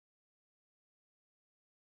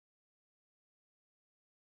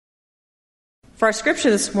For our scripture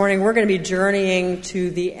this morning, we're going to be journeying to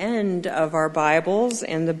the end of our Bibles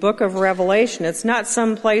and the book of Revelation. It's not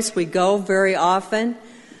some place we go very often,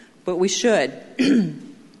 but we should.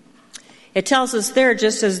 It tells us there,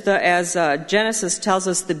 just as Genesis tells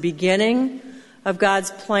us the beginning of God's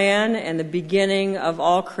plan and the beginning of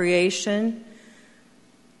all creation,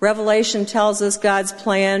 Revelation tells us God's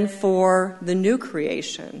plan for the new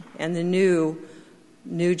creation and the new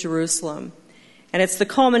Jerusalem. And it's the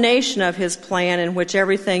culmination of his plan in which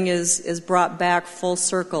everything is brought back full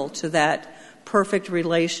circle to that perfect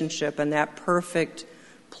relationship and that perfect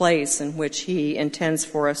place in which he intends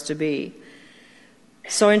for us to be.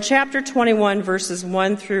 So in chapter 21, verses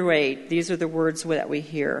 1 through 8, these are the words that we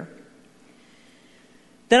hear.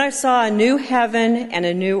 Then I saw a new heaven and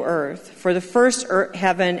a new earth, for the first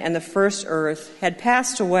heaven and the first earth had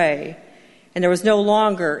passed away, and there was no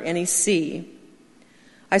longer any sea.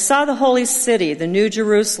 I saw the holy city, the new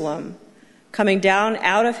Jerusalem, coming down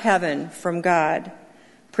out of heaven from God,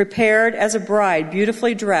 prepared as a bride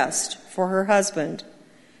beautifully dressed for her husband.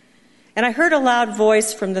 And I heard a loud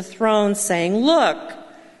voice from the throne saying, "Look,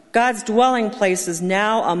 God's dwelling place is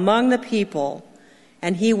now among the people,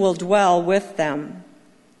 and he will dwell with them.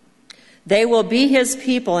 They will be his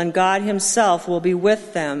people, and God himself will be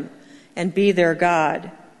with them and be their God.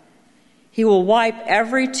 He will wipe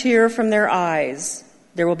every tear from their eyes.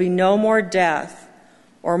 There will be no more death,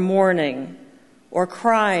 or mourning, or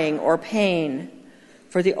crying, or pain,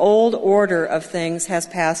 for the old order of things has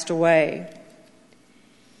passed away."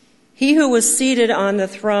 He who was seated on the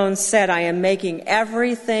throne said, "I am making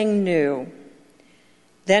everything new."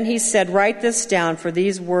 Then he said, "Write this down, for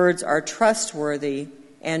these words are trustworthy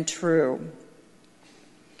and true."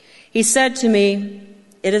 He said to me,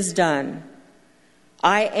 "It is done.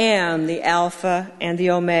 I am the Alpha and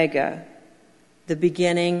the Omega, the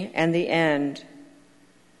beginning and the end.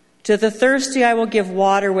 To the thirsty I will give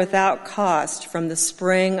water without cost from the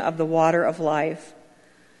spring of the water of life.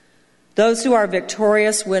 Those who are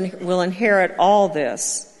victorious will inherit all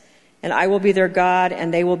this, and I will be their God,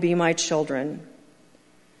 and they will be my children.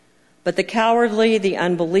 But the cowardly, the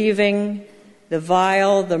unbelieving, the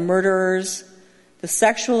vile, the murderers, the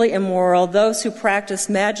sexually immoral, those who practice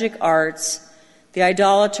magic arts, the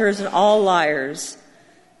idolaters, and all liars,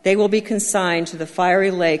 they will be consigned to the fiery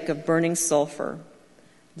lake of burning sulfur.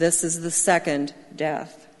 This is the second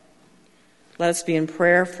death." Let us be in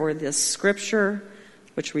prayer for this scripture,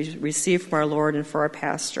 which we receive from our Lord and for our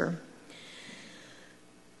pastor.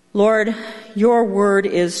 Lord, your word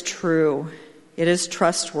is true. It is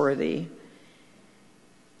trustworthy.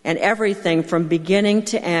 And everything from beginning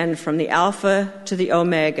to end, from the Alpha to the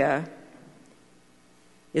Omega,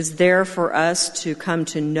 is there for us to come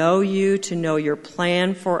to know you, to know your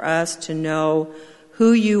plan for us, to know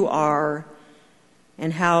who you are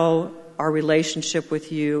and how our relationship with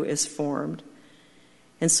you is formed.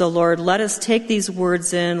 And so, Lord, let us take these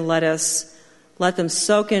words in, let them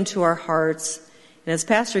soak into our hearts. And as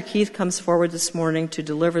Pastor Keith comes forward this morning to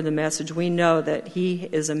deliver the message, we know that he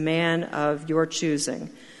is a man of your choosing,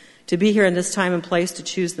 to be here in this time and place to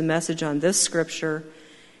choose the message on this scripture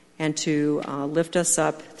and to lift us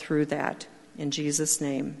up through that. In Jesus'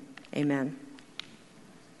 name, amen.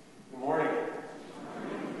 Good morning.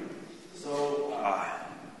 So,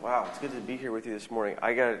 wow, it's good to be here with you this morning.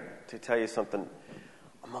 I got to tell you something.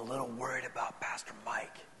 I'm a little worried about Pastor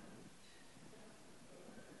Mike.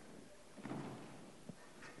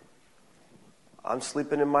 I'm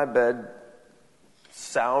sleeping in my bed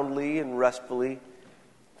soundly and restfully.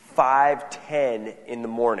 5:10 in the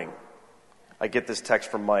morning. I get this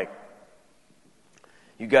text from Mike.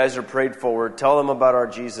 "You guys are prayed forward. Tell them about our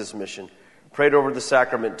Jesus mission. Prayed over the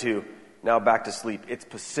sacrament too. Now back to sleep." It's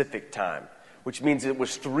Pacific time, which means it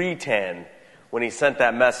was 3:10 when he sent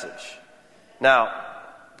that message. Now,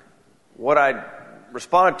 what I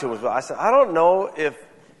responded to was, I said, I don't know if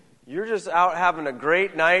you're just out having a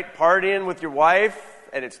great night partying with your wife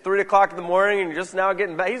and it's 3 o'clock in the morning and you're just now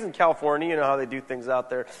getting back. He's in California, you know how they do things out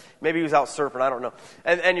there. Maybe he was out surfing, I don't know.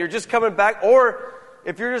 And you're just coming back, or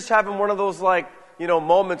if you're just having one of those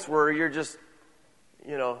moments where you're just,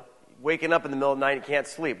 waking up in the middle of the night and can't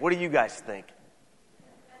sleep. What do you guys think?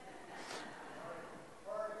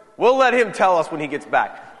 We'll let him tell us when he gets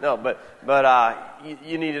back. No, but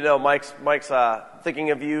you need to know Mike's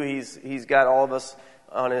thinking of you. He's got all of us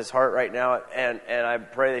on his heart right now, and I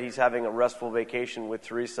pray that he's having a restful vacation with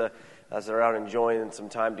Teresa as they're out enjoying some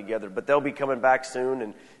time together. But they'll be coming back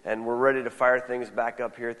soon, and we're ready to fire things back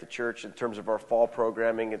up here at the church in terms of our fall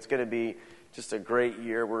programming. It's going to be just a great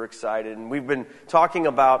year. We're excited, and we've been talking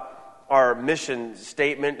about our mission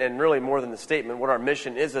statement, and really more than the statement, what our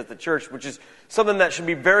mission is at the church, which is something that should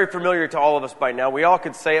be very familiar to all of us by now. We all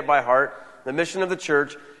could say it by heart. The mission of the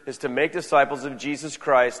church is to make disciples of Jesus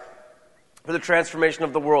Christ for the transformation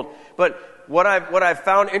of the world. But what I've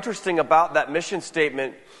found interesting about that mission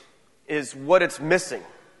statement is what it's missing.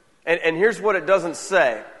 And here's what it doesn't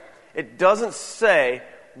say. It doesn't say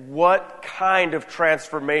what kind of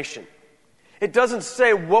transformation. It doesn't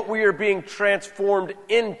say what we are being transformed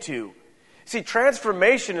into. See,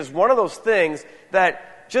 transformation is one of those things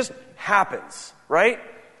that just happens, right?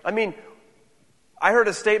 I mean, I heard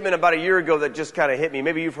a statement about a year ago that just kind of hit me.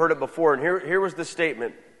 Maybe you've heard it before, and here was the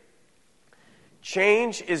statement.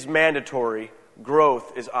 Change is mandatory,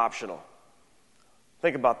 growth is optional.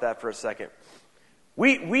 Think about that for a second.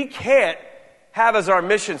 We can't have as our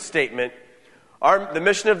mission statement, the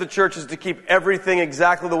mission of the church is to keep everything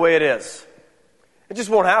exactly the way it is. It just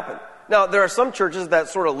won't happen. Now, there are some churches that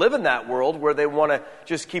sort of live in that world where they want to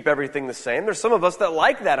just keep everything the same. There's some of us that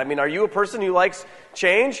like that. I mean, are you a person who likes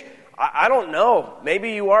change? I don't know.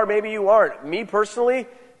 Maybe you are, maybe you aren't. Me personally,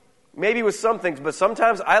 maybe with some things, but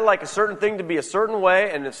sometimes I like a certain thing to be a certain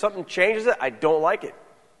way, and if something changes it, I don't like it.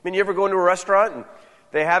 I mean, you ever go into a restaurant and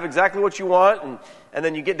they have exactly what you want, and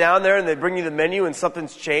then you get down there and they bring you the menu and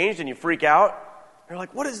something's changed and you freak out? You're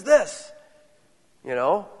like, what is this? You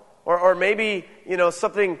know? Or maybe, you know,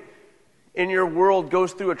 something in your world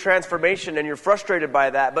goes through a transformation and you're frustrated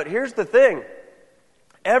by that. But here's the thing.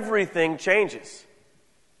 Everything changes.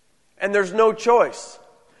 And there's no choice.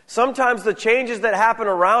 Sometimes the changes that happen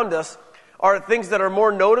around us are things that are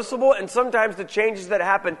more noticeable, and sometimes the changes that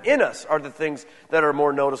happen in us are the things that are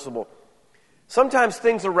more noticeable. Sometimes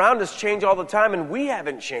things around us change all the time and we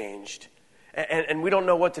haven't changed. And we don't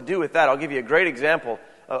know what to do with that. I'll give you a great example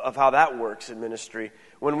of how that works in ministry.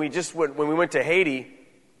 When we went to Haiti,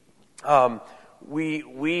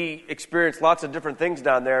 we experienced lots of different things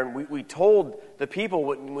down there, and we told the people,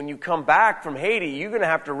 when you come back from Haiti, you're going to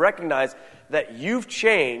have to recognize that you've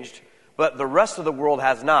changed, but the rest of the world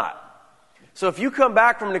has not. So if you come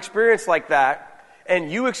back from an experience like that,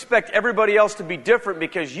 and you expect everybody else to be different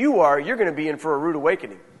because you're going to be in for a rude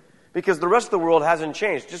awakening. Because the rest of the world hasn't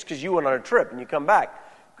changed just because you went on a trip and you come back.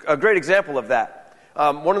 A great example of that.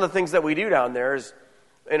 One of the things that we do down there is,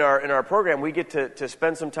 in our program, we get to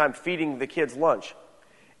spend some time feeding the kids lunch.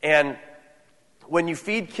 And when you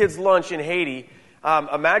feed kids lunch in Haiti,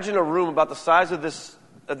 imagine a room about the size of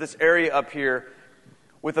this area up here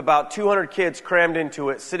with about 200 kids crammed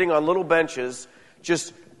into it, sitting on little benches,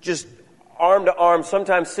 just arm to arm,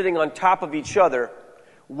 sometimes sitting on top of each other,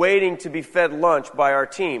 waiting to be fed lunch by our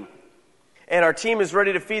team. And our team is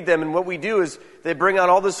ready to feed them, and what we do is they bring out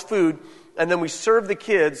all this food, and then we serve the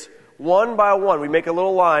kids one by one. We make a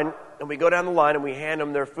little line, and we go down the line, and we hand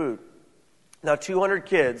them their food. Now, 200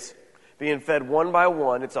 kids being fed one by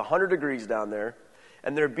one. It's 100 degrees down there,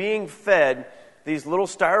 and they're being fed these little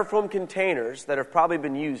styrofoam containers that have probably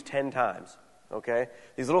been used 10 times, okay?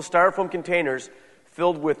 These little styrofoam containers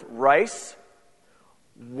filled with rice,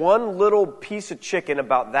 one little piece of chicken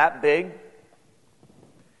about that big,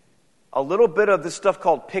 a little bit of this stuff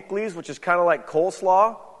called pickles, which is kind of like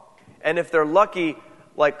coleslaw, and if they're lucky,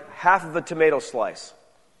 like half of a tomato slice.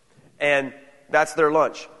 And that's their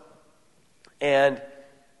lunch. And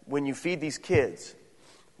when you feed these kids,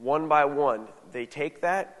 one by one, they take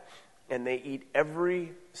that and they eat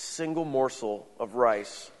every single morsel of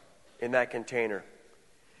rice in that container.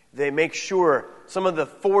 They make sure some of the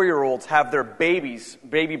 4-year-olds have their babies,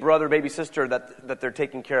 baby brother, baby sister that they're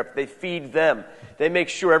taking care of. They feed them. They make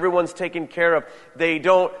sure everyone's taken care of. They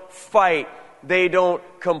don't fight. They don't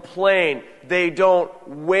complain. They don't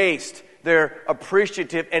waste. They're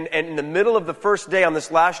appreciative. And in the middle of the first day on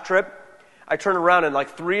this last trip, I turned around and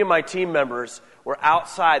like 3 of my team members were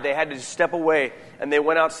outside. They had to just step away, and they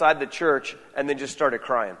went outside the church and they just started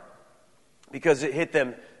crying because it hit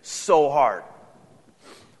them so hard.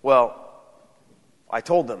 Well, I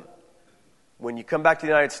told them, when you come back to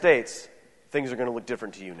the United States, things are going to look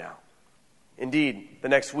different to you now. Indeed, the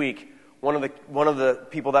next week, one of the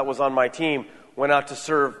people that was on my team went out to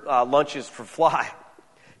serve lunches for Fly.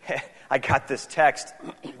 I got this text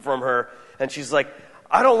from her, and she's like,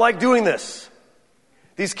 I don't like doing this.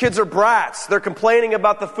 These kids are brats. They're complaining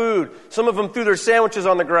about the food. Some of them threw their sandwiches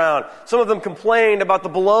on the ground. Some of them complained about the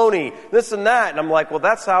bologna, this and that. And I'm like, well,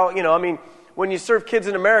 that's how, when you serve kids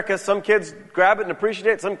in America, some kids grab it and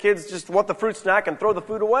appreciate it. Some kids just want the fruit snack and throw the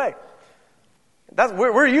food away.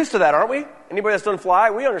 We're used to that, aren't we? Anybody that's done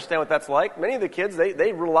Fly, we understand what that's like. Many of the kids,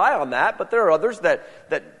 they rely on that, but there are others that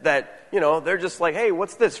they're just like, hey,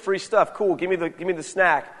 what's this? Free stuff. Cool. Give me the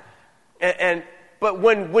snack. But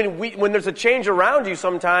when there's a change around you,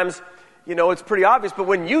 sometimes it's pretty obvious. But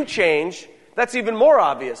when you change, that's even more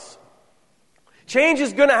obvious. Change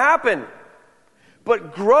is going to happen.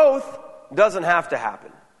 But growth doesn't have to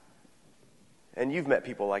happen. And you've met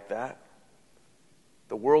people like that.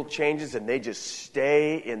 The world changes and they just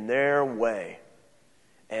stay in their way.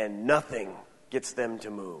 And nothing gets them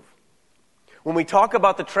to move. When we talk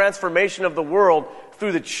about the transformation of the world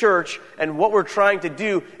through the church and what we're trying to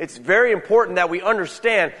do, it's very important that we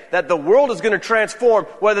understand that the world is going to transform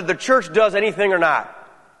whether the church does anything or not.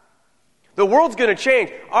 The world's going to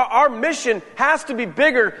change. Our mission has to be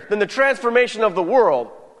bigger than the transformation of the world.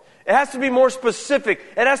 It has to be more specific.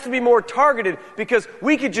 It has to be more targeted, because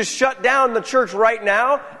we could just shut down the church right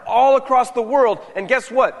now all across the world. And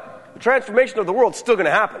guess what? The transformation of the world is still going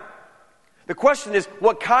to happen. The question is,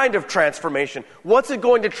 what kind of transformation? What's it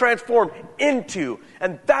going to transform into?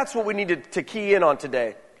 And that's what we need to key in on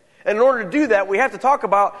today. And in order to do that, we have to talk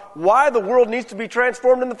about why the world needs to be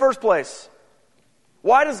transformed in the first place.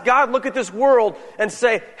 Why does God look at this world and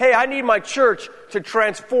say, hey, I need my church to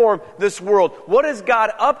transform this world? What is God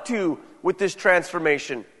up to with this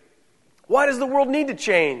transformation? Why does the world need to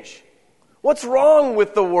change? What's wrong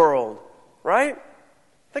with the world? Right?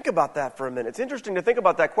 Think about that for a minute. It's interesting to think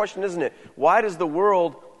about that question, isn't it? Why does the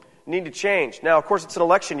world need to change? Now, of course, it's an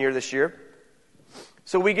election year this year.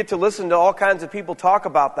 So we get to listen to all kinds of people talk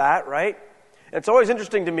about that, right? And it's always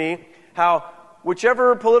interesting to me how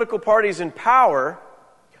whichever political party is in power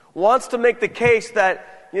wants to make the case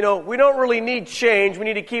that, we don't really need change. We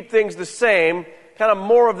need to keep things the same, kind of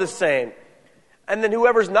more of the same. And then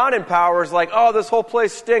whoever's not in power is like, oh, this whole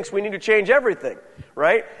place stinks. We need to change everything,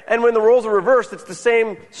 right? And when the roles are reversed, it's the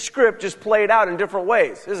same script just played out in different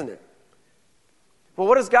ways, isn't it? Well,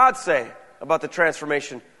 what does God say about the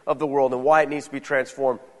transformation of the world and why it needs to be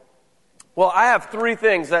transformed? Well, I have three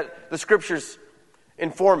things that the scriptures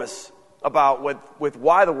inform us about with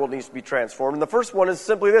why the world needs to be transformed. And the first one is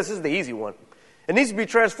simply this. This is the easy one. It needs to be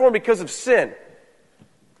transformed because of sin.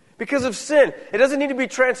 Because of sin. It doesn't need to be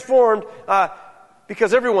transformed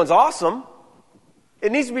because everyone's awesome.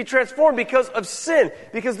 It needs to be transformed because of sin.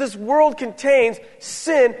 Because this world contains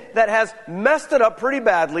sin that has messed it up pretty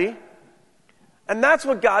badly. And that's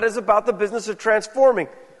what God is about, the business of transforming.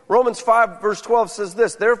 Romans 5 verse 12 says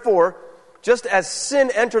this, therefore, just as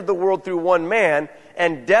sin entered the world through one man,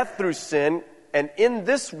 and death through sin, and in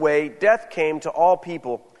this way death came to all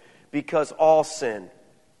people because all sinned.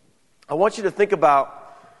 I want you to think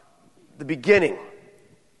about the beginning.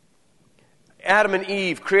 Adam and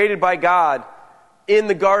Eve, created by God in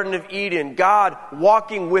the Garden of Eden. God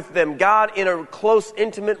walking with them. God in a close,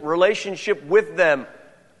 intimate relationship with them.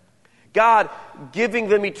 God giving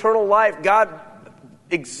them eternal life. God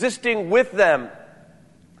existing with them.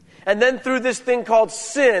 And then through this thing called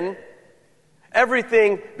sin,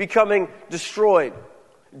 everything becoming destroyed.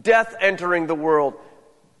 Death entering the world.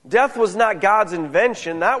 Death was not God's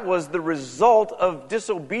invention. That was the result of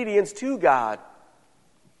disobedience to God.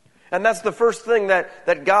 And that's the first thing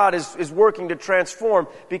that God is working to transform.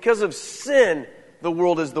 Because of sin, the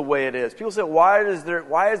world is the way it is. People say, why is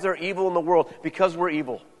there evil in the world? Because we're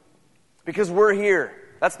evil. Because we're here.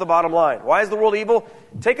 That's the bottom line. Why is the world evil?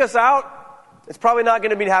 Take us out, it's probably not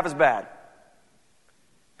going to be half as bad.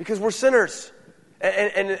 Because we're sinners.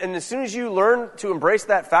 And as soon as you learn to embrace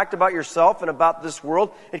that fact about yourself and about this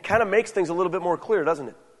world, it kind of makes things a little bit more clear, doesn't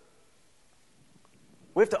it?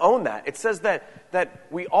 We have to own that. It says that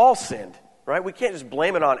we all sinned, right? We can't just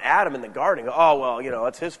blame it on Adam in the garden. Oh, well,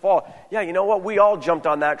 it's his fault. Yeah, you know what? We all jumped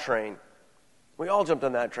on that train. We all jumped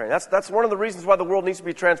on that train. That's one of the reasons why the world needs to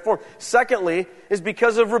be transformed. Secondly, is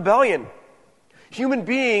because of rebellion. Human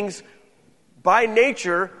beings, by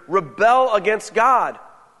nature, rebel against God.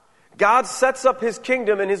 God sets up His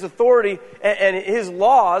kingdom and His authority and His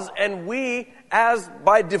laws, and we, as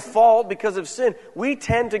by default, because of sin, we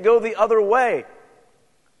tend to go the other way.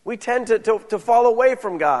 We tend to fall away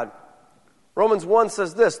from God. Romans 1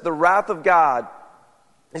 says this, the wrath of God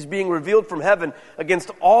is being revealed from heaven against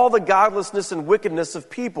all the godlessness and wickedness of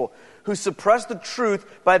people who suppress the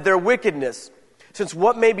truth by their wickedness. Since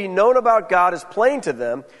what may be known about God is plain to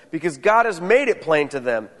them, because God has made it plain to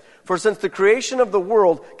them. For since the creation of the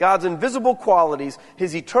world, God's invisible qualities,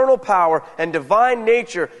 His eternal power, and divine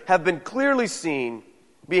nature have been clearly seen,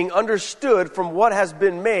 being understood from what has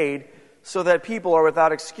been made, so that people are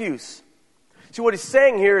without excuse. See, what he's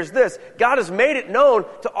saying here is this. God has made it known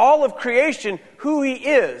to all of creation who He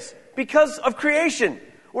is because of creation.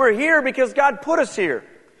 We're here because God put us here.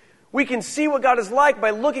 We can see what God is like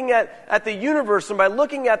by looking at the universe and by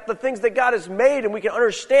looking at the things that God has made, and we can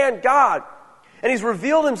understand God. And he's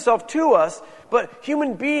revealed himself to us, but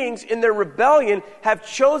human beings in their rebellion have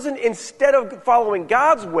chosen, instead of following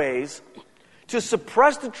God's ways, to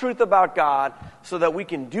suppress the truth about God so that we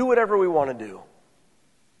can do whatever we want to do.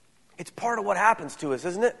 It's part of what happens to us,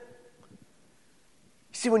 isn't it?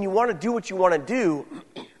 You see, when you want to do what you want to do,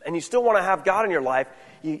 and you still want to have God in your life,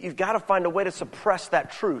 you've got to find a way to suppress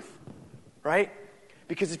that truth, right?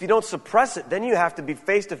 Because if you don't suppress it, then you have to be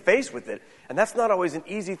face to face with it. And that's not always an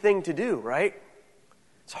easy thing to do, right?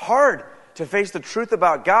 It's hard to face the truth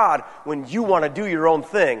about God when you want to do your own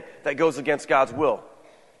thing that goes against God's will.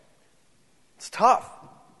 It's tough.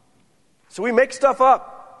 So we make stuff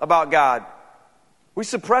up about God. We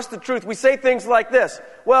suppress the truth. We say things like this: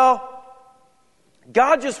 well,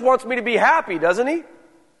 God just wants me to be happy, doesn't he?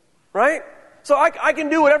 Right? So I can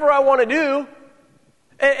do whatever I want to do.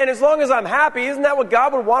 And as long as I'm happy, isn't that what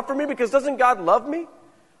God would want for me? Because doesn't God love me?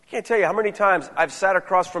 I can't tell you how many times I've sat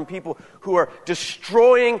across from people who are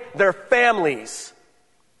destroying their families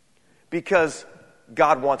because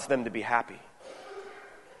God wants them to be happy.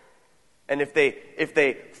 And if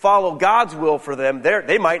they follow God's will for them,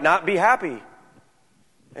 they might not be happy.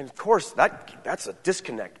 And of course, that's a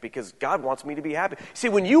disconnect, because God wants me to be happy. See,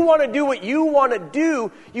 when you want to do what you want to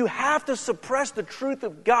do, you have to suppress the truth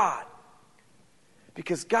of God.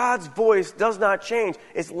 Because God's voice does not change.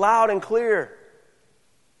 It's loud and clear.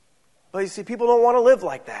 But you see, people don't want to live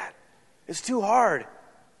like that. It's too hard.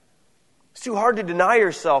 It's too hard to deny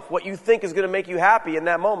yourself what you think is going to make you happy in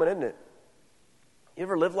that moment, isn't it? You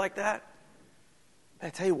ever live like that? I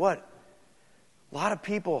tell you what, a lot of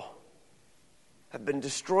people have been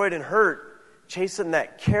destroyed and hurt chasing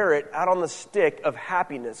that carrot out on the stick of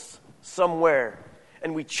happiness somewhere.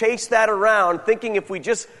 And we chase that around thinking if we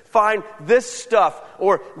just find this stuff,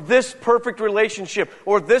 or this perfect relationship,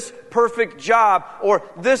 or this perfect job, or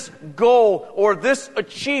this goal, or this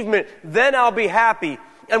achievement, then I'll be happy.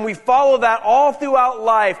 And we follow that all throughout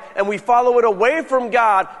life, and we follow it away from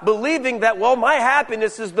God, believing that, well, my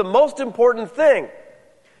happiness is the most important thing.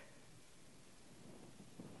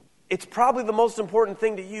 It's probably the most important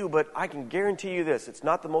thing to you, but I can guarantee you this: it's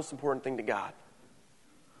not the most important thing to God.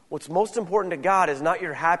 What's most important to God is not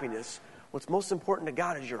your happiness. What's most important to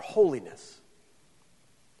God is your holiness.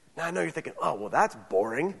 Now, I know you're thinking, oh, well, that's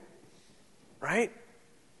boring, right?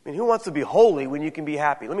 I mean, who wants to be holy when you can be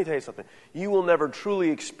happy? Let me tell you something. You will never truly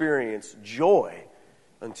experience joy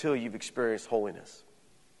until you've experienced holiness.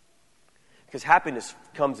 Because happiness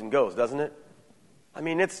comes and goes, doesn't it? I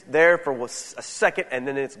mean, it's there for a second and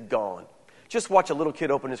then it's gone. Just watch a little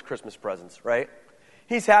kid open his Christmas presents, right?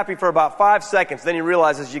 He's happy for about 5 seconds. Then he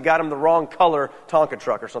realizes you got him the wrong color Tonka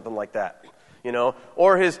truck or something like that. You know,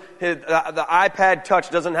 or the iPad Touch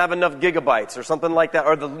doesn't have enough gigabytes or something like that.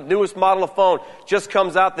 Or the newest model of phone just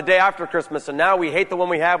comes out the day after Christmas, and now we hate the one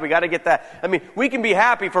we have. We got to get that. I mean, we can be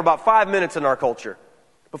happy for about 5 minutes in our culture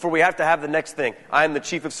before we have to have the next thing. I am the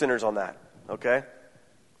chief of sinners on that. Okay?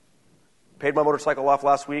 Paid my motorcycle off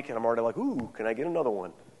last week, and I'm already like, ooh, can I get another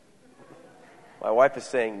one? My wife is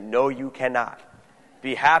saying, no, you cannot.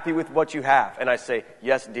 Be happy with what you have. And I say,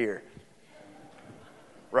 yes, dear.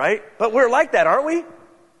 Right? But we're like that, aren't we?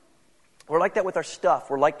 We're like that with our stuff.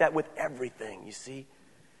 We're like that with everything, you see.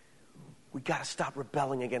 We got to stop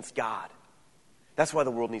rebelling against God. That's why the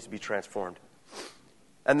world needs to be transformed.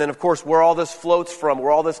 And then, of course, where all this floats from, where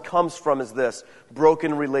all this comes from is this: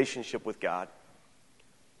 broken relationship with God.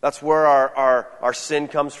 That's where our sin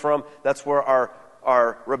comes from. That's where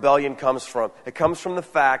our rebellion comes from. It comes from the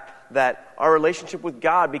fact that our relationship with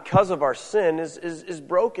God, because of our sin, is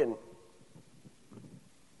broken.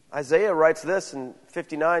 Isaiah writes this in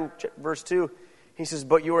 59, verse 2. He says,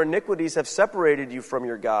 but your iniquities have separated you from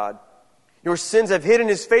your God. Your sins have hidden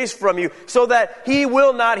his face from you so that he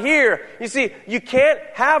will not hear. You see, you can't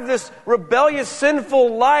have this rebellious,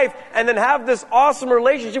 sinful life and then have this awesome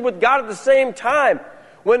relationship with God at the same time.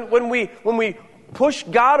 When we push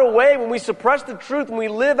God away, when we suppress the truth, when we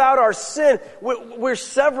live out our sin, we're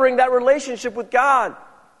severing that relationship with God.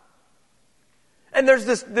 And there's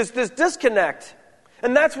this disconnect.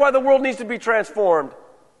 And that's why the world needs to be transformed.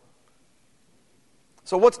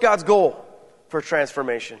 So what's God's goal for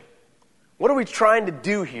transformation? What are we trying to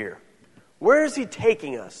do here? Where is he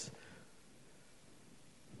taking us?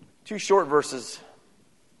 2 short verses,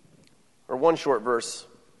 or 1 short verse.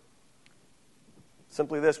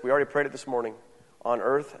 Simply this: we already prayed it this morning. On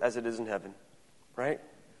earth as it is in heaven. Right?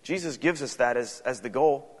 Jesus gives us that as the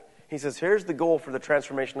goal. He says, here's the goal for the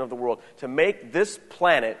transformation of the world: to make this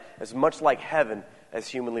planet as much like heaven as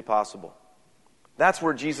humanly possible. That's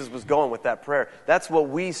where Jesus was going with that prayer. That's what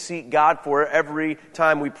we seek God for every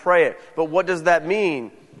time we pray it. But what does that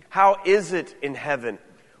mean? How is it in heaven?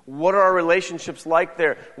 What are our relationships like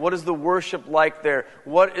there? What is the worship like there?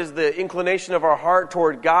 What is the inclination of our heart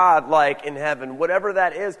toward God like in heaven? Whatever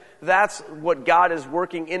that is, that's what God is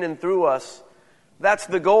working in and through us. That's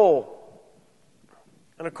the goal.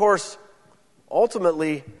 And of course,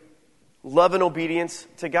 ultimately, love and obedience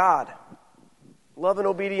to God. Love and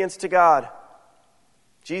obedience to God.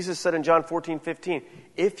 Jesus said in John 14:15,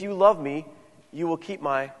 if you love me, you will keep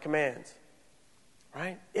my commands.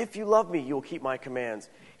 Right? If you love me, you will keep my commands.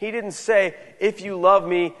 He didn't say, if you love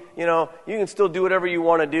me, you can still do whatever you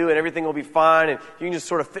want to do and everything will be fine and you can just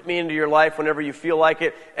sort of fit me into your life whenever you feel like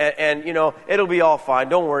it and it'll be all fine.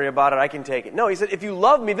 Don't worry about it. I can take it. No, he said, if you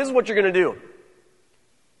love me, this is what you're going to do.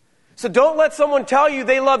 So don't let someone tell you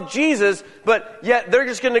they love Jesus, but yet they're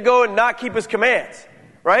just going to go and not keep his commands.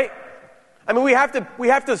 Right? I mean, we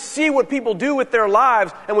have to see what people do with their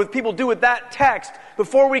lives and what people do with that text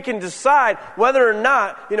before we can decide whether or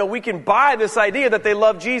not, we can buy this idea that they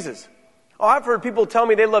love Jesus. Oh, I've heard people tell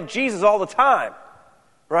me they love Jesus all the time,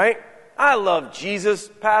 right? I love Jesus,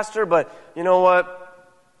 Pastor, but you know what?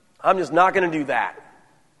 I'm just not going to do that.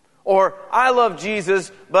 Or, I love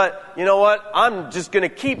Jesus, but you know what? I'm just going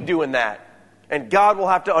to keep doing that. And God will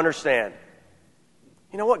have to understand.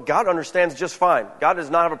 You know what? God understands just fine. God does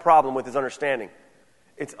not have a problem with his understanding.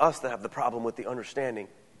 It's us that have the problem with the understanding.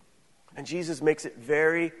 And Jesus makes it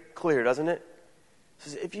very clear, doesn't it? He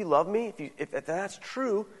says, if you love me, if that's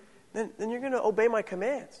true, then you're going to obey my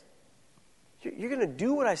commands. You're going to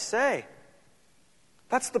do what I say.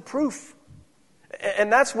 That's the proof.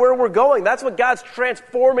 And that's where we're going. That's what God's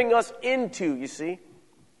transforming us into, you see.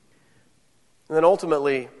 And then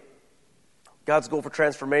ultimately, God's goal for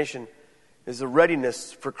transformation is the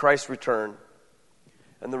readiness for Christ's return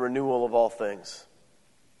and the renewal of all things.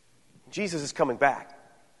 Jesus is coming back.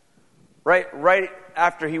 Right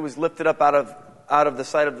after he was lifted up out of the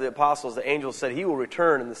sight of the apostles, the angel said he will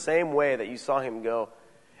return in the same way that you saw him go.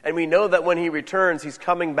 And we know that when he returns, he's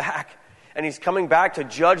coming back. And he's coming back to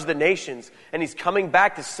judge the nations. And he's coming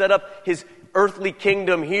back to set up his earthly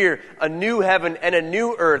kingdom here. A new heaven and a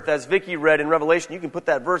new earth, as Vicky read in Revelation. You can put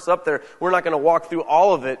that verse up there. We're not going to walk through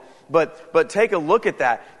all of it. But take a look at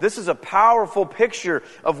that. This is a powerful picture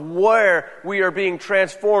of where we are being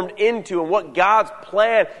transformed into and what God's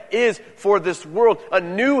plan is for this world. A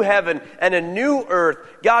new heaven and a new earth.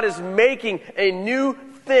 God is making a new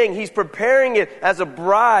thing. He's preparing it as a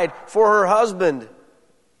bride for her husband.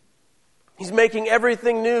 He's making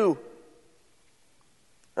everything new.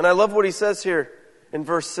 And I love what he says here in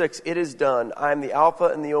verse 6. It is done. I am the Alpha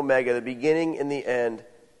and the Omega, the beginning and the end.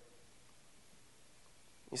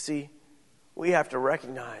 You see, we have to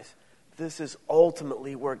recognize this is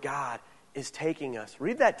ultimately where God is taking us.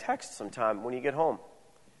 Read that text sometime when you get home.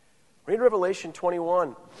 Read Revelation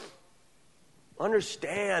 21.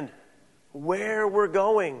 Understand where we're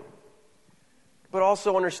going. But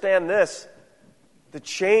also understand this. The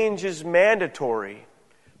change is mandatory,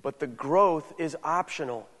 but the growth is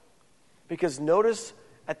optional. Because notice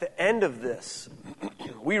at the end of this,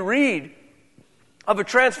 we read of a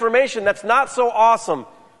transformation that's not so awesome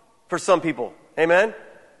for some people. Amen?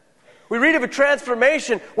 We read of a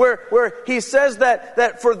transformation where he says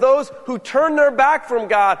that for those who turn their back from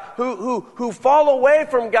God, who fall away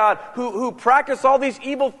from God, who practice all these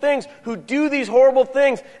evil things, who do these horrible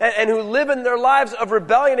things, and who live in their lives of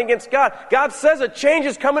rebellion against God, God says a change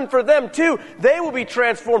is coming for them too. They will be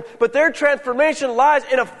transformed, but their transformation lies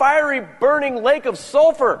in a fiery, burning lake of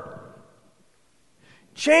sulfur.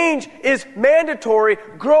 Change is mandatory.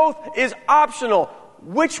 Growth is optional.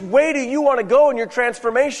 Which way do you want to go in your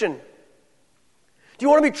transformation? Do you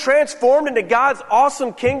want to be transformed into God's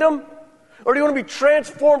awesome kingdom? Or do you want to be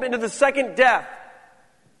transformed into the second death?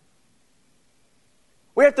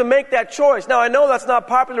 We have to make that choice. Now, I know that's not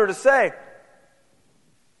popular to say.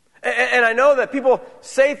 And I know that people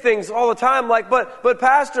say things all the time like, but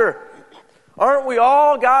Pastor, aren't we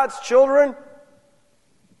all God's children?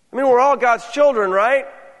 I mean, we're all God's children, right?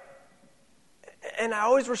 And I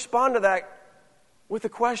always respond to that with a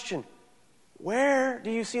question. Where do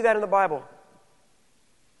you see that in the Bible?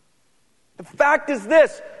 The fact is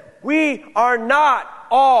this, we are not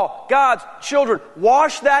all God's children.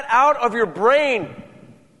 Wash that out of your brain.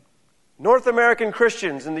 North American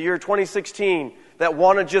Christians in the year 2016 that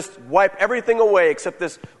want to just wipe everything away except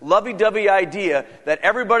this lovey-dovey idea that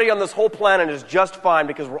everybody on this whole planet is just fine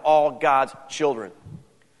because we're all God's children.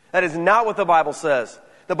 That is not what the Bible says.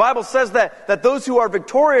 The Bible says that those who are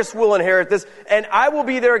victorious will inherit this, and I will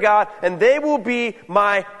be their God, and they will be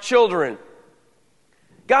my children.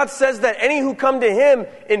 God says that any who come to Him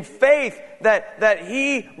in faith, that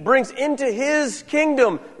He brings into His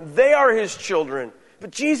kingdom, they are His children.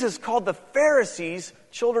 But Jesus called the Pharisees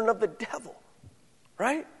children of the devil,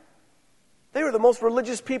 right? They were the most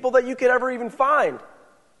religious people that you could ever even find.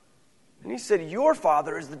 And he said, your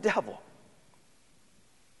father is the devil.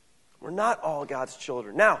 We're not all God's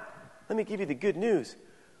children. Now, let me give you the good news.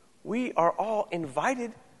 We are all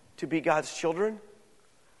invited to be God's children.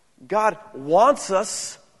 God wants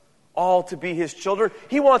us all to be his children.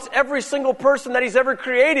 He wants every single person that he's ever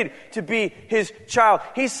created to be his child.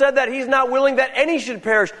 He said that he's not willing that any should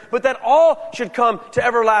perish, but that all should come to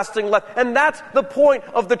everlasting life. And that's the point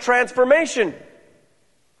of the transformation.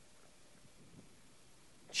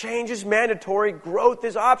 Change is mandatory. Growth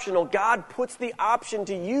is optional. God puts the option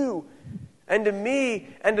to you and to me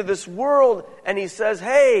and to this world. And he says,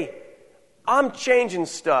 hey, I'm changing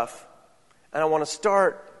stuff. And I want to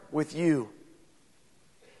start with you.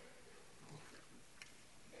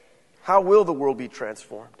 How will the world be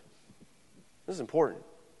transformed? This is important.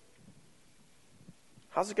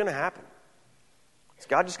 How's it going to happen? Is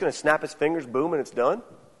God just going to snap his fingers, boom, and it's done?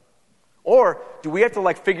 Or do we have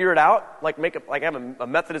to figure it out, have a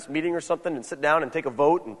Methodist meeting or something and sit down and take a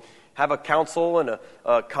vote and have a council and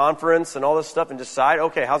a conference and all this stuff and decide,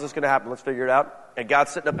 okay, how's this going to happen? Let's figure it out. And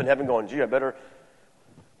God's sitting up in heaven going, gee,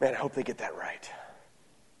 I hope they get that right.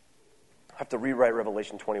 I have to rewrite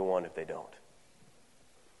Revelation 21 if they don't.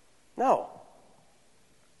 No.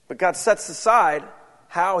 But God sets aside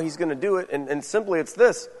how he's going to do it, and simply it's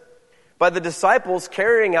this. By the disciples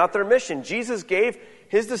carrying out their mission. Jesus gave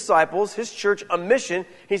his disciples, his church, a mission.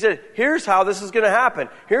 He said, here's how this is going to happen.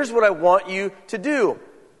 Here's what I want you to do.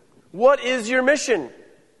 What is your mission?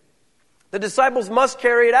 The disciples must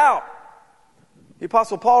carry it out. The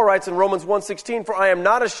Apostle Paul writes in Romans 1:16, for I am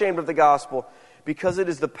not ashamed of the gospel, because it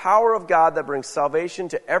is the power of God that brings salvation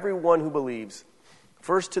to everyone who believes.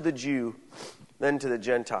 First to the Jew, then to the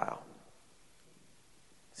Gentile.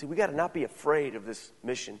 See, we got to not be afraid of this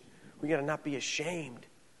mission. We got to not be ashamed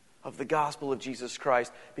of the gospel of Jesus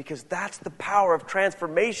Christ, because that's the power of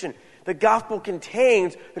transformation. The gospel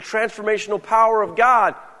contains the transformational power of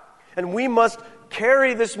God, and we must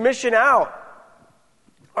carry this mission out.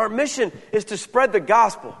 Our mission is to spread the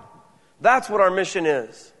gospel. That's what our mission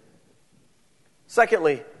is.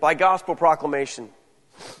 Secondly, by gospel proclamation.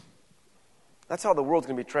 That's how the world's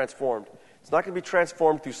going to be transformed. It's not going to be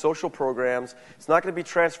transformed through social programs. It's not going to be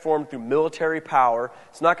transformed through military power.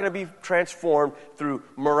 It's not going to be transformed through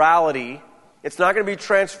morality. It's not going to be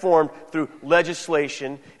transformed through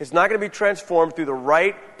legislation. It's not going to be transformed through the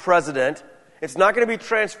right president. It's not going to be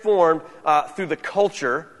transformed through the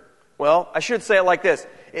culture. Well, I should say it like this.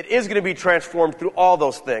 It is going to be transformed through all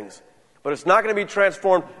those things. But it's not going to be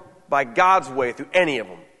transformed by God's way through any of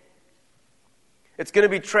them. It's going to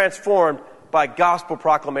be transformed by gospel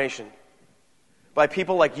proclamation. By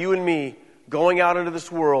people like you and me going out into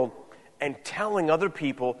this world and telling other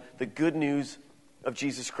people the good news of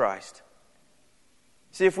Jesus Christ.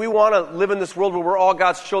 See, if we want to live in this world where we're all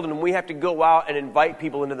God's children, we have to go out and invite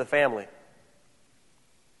people into the family.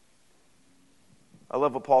 I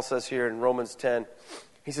love what Paul says here in Romans 10.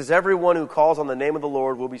 He says, everyone who calls on the name of the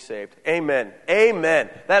Lord will be saved. Amen. Amen.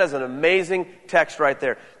 That is an amazing text right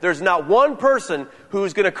there. There's not one person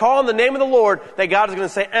who's going to call on the name of the Lord that God is going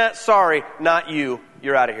to say, sorry, not you.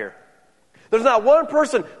 You're out of here. There's not one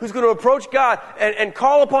person who's going to approach God and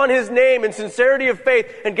call upon his name in sincerity of faith,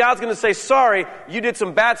 and God's going to say, sorry, you did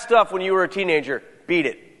some bad stuff when you were a teenager. Beat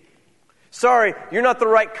it. Sorry, you're not the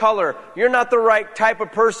right color. You're not the right type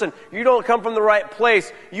of person. You don't come from the right place.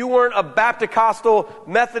 You weren't a Baptist,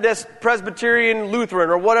 Methodist, Presbyterian, Lutheran,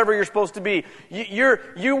 or whatever you're supposed to be.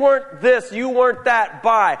 You weren't this, you weren't that.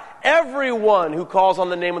 Bye. Everyone who calls on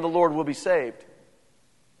the name of the Lord will be saved.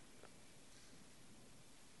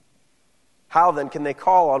 How then can they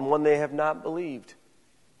call on one they have not believed?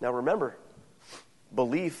 Now remember,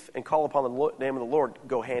 belief and call upon the name of the Lord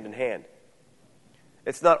go hand in hand.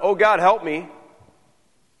 It's not, oh God, help me.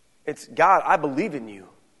 It's, God, I believe in you.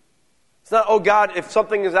 It's not, oh God, if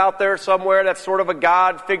something is out there somewhere that's sort of a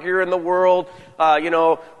God figure in the world,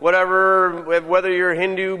 whatever, whether you're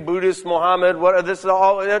Hindu, Buddhist, Mohammed,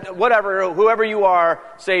 whatever, whoever you are,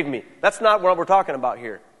 save me. That's not what we're talking about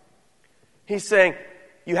here. He's saying,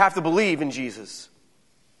 you have to believe in Jesus.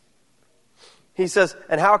 He says,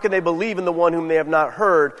 and how can they believe in the one whom they have not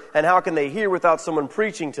heard? And how can they hear without someone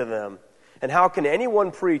preaching to them? And how can anyone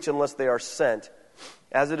preach unless they are sent?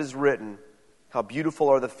 As it is written, how beautiful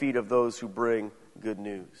are the feet of those who bring good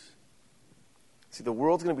news. See, the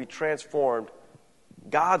world's going to be transformed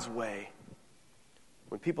God's way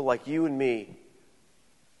when people like you and me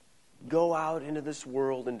go out into this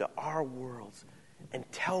world, into our worlds, and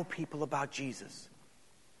tell people about Jesus.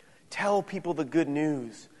 Tell people the good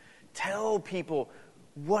news. Tell people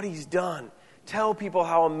what he's done. Tell people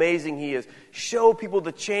how amazing he is. Show people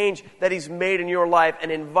the change that he's made in your life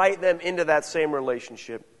and invite them into that same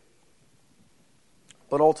relationship.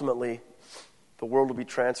 But ultimately, the world will be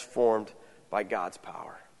transformed by God's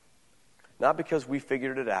power. Not because we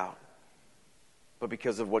figured it out, but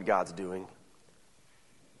because of what God's doing.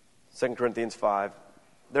 2 Corinthians 5.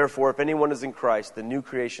 Therefore, if anyone is in Christ, the new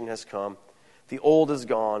creation has come. The old is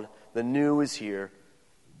gone. The new is here.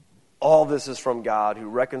 All this is from God, who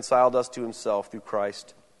reconciled us to himself through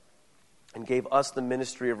Christ and gave us the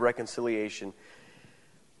ministry of reconciliation.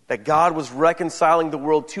 That God was reconciling the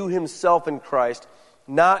world to himself in Christ,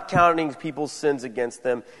 not counting people's sins against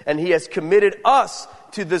them. And he has committed us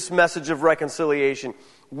to this message of reconciliation.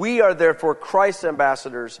 We are therefore Christ's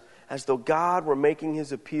ambassadors, as though God were making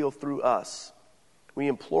his appeal through us. We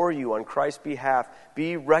implore you on Christ's behalf,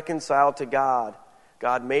 be reconciled to God.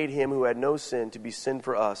 God made him who had no sin to be sin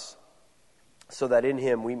for us, so that in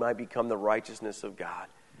him we might become the righteousness of God.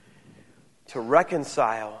 To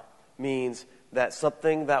reconcile means that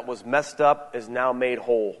something that was messed up is now made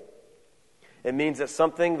whole. It means that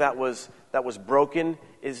something that was broken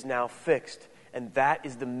is now fixed. And that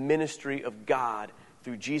is the ministry of God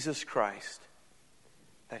through Jesus Christ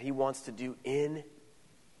that he wants to do in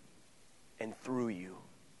and through you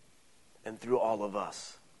and through all of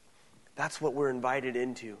us. That's what we're invited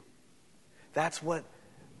into. That's what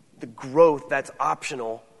the growth that's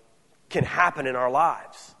optional can happen in our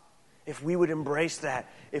lives. If we would embrace that,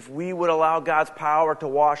 if we would allow God's power to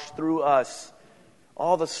wash through us,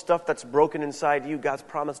 all the stuff that's broken inside you, God's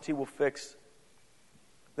promised he will fix.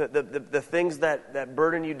 The things that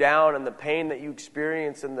burden you down and the pain that you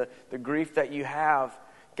experience and the grief that you have,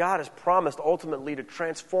 God has promised ultimately to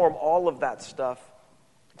transform all of that stuff,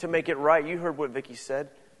 to make it right. You heard what Vicki said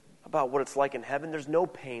about what it's like in heaven. There's no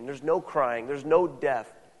pain, there's no crying, there's no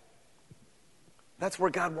death. That's where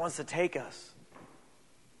God wants to take us.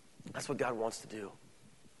 That's what God wants to do.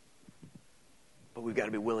 But we've got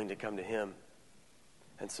to be willing to come to him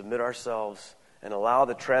and submit ourselves and allow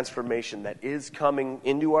the transformation that is coming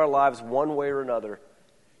into our lives one way or another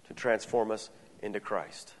to transform us into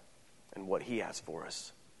Christ and what he has for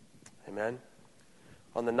us. Amen?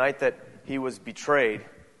 On the night that he was betrayed,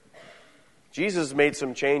 Jesus made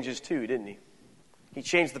some changes too, didn't he? He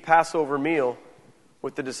changed the Passover meal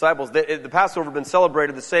with the disciples. The Passover had been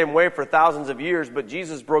celebrated the same way for thousands of years, but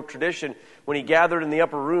Jesus broke tradition when he gathered in the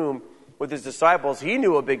upper room with his disciples. He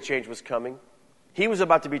knew a big change was coming. He was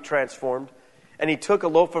about to be transformed. And he took a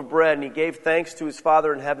loaf of bread and he gave thanks to his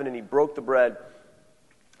Father in heaven and he broke the bread.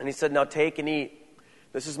 And he said, now take and eat.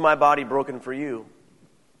 This is my body broken for you.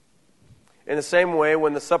 In the same way,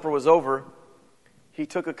 when the supper was over, he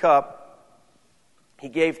took a cup. He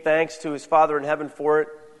gave thanks to his Father in heaven for it.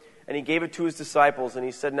 And he gave it to his disciples. And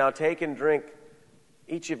he said, now take and drink,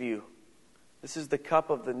 each of you. This is the cup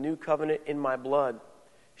of the new covenant in my blood,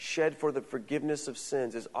 shed for the forgiveness of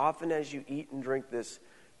sins. As often as you eat and drink this,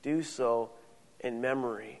 do so in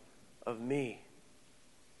memory of me.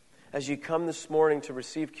 As you come this morning to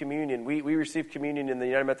receive communion, we receive communion in the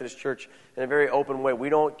United Methodist Church in a very open way. We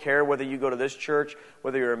don't care whether you go to this church,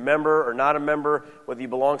 whether you're a member or not a member, whether you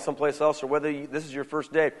belong someplace else, or whether this is your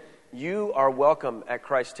first day. You are welcome at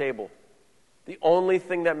Christ's table. The only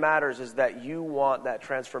thing that matters is that you want that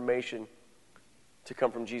transformation to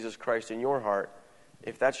come from Jesus Christ in your heart.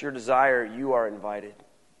 If that's your desire, you are invited.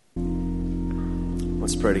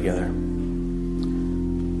 Let's pray together.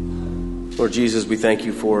 Lord Jesus, we thank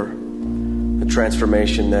you for the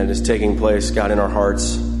transformation that is taking place, God, in our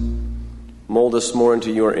hearts. Mold us more into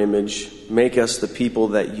your image. Make us the people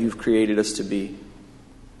that you've created us to be.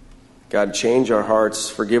 God, change our hearts,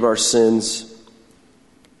 forgive our sins,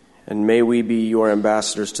 and may we be your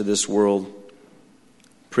ambassadors to this world,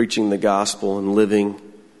 preaching the gospel and living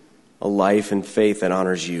a life and faith that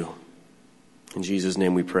honors you. In Jesus'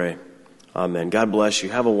 name we pray. Amen. God bless you.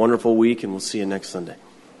 Have a wonderful week, and we'll see you next Sunday.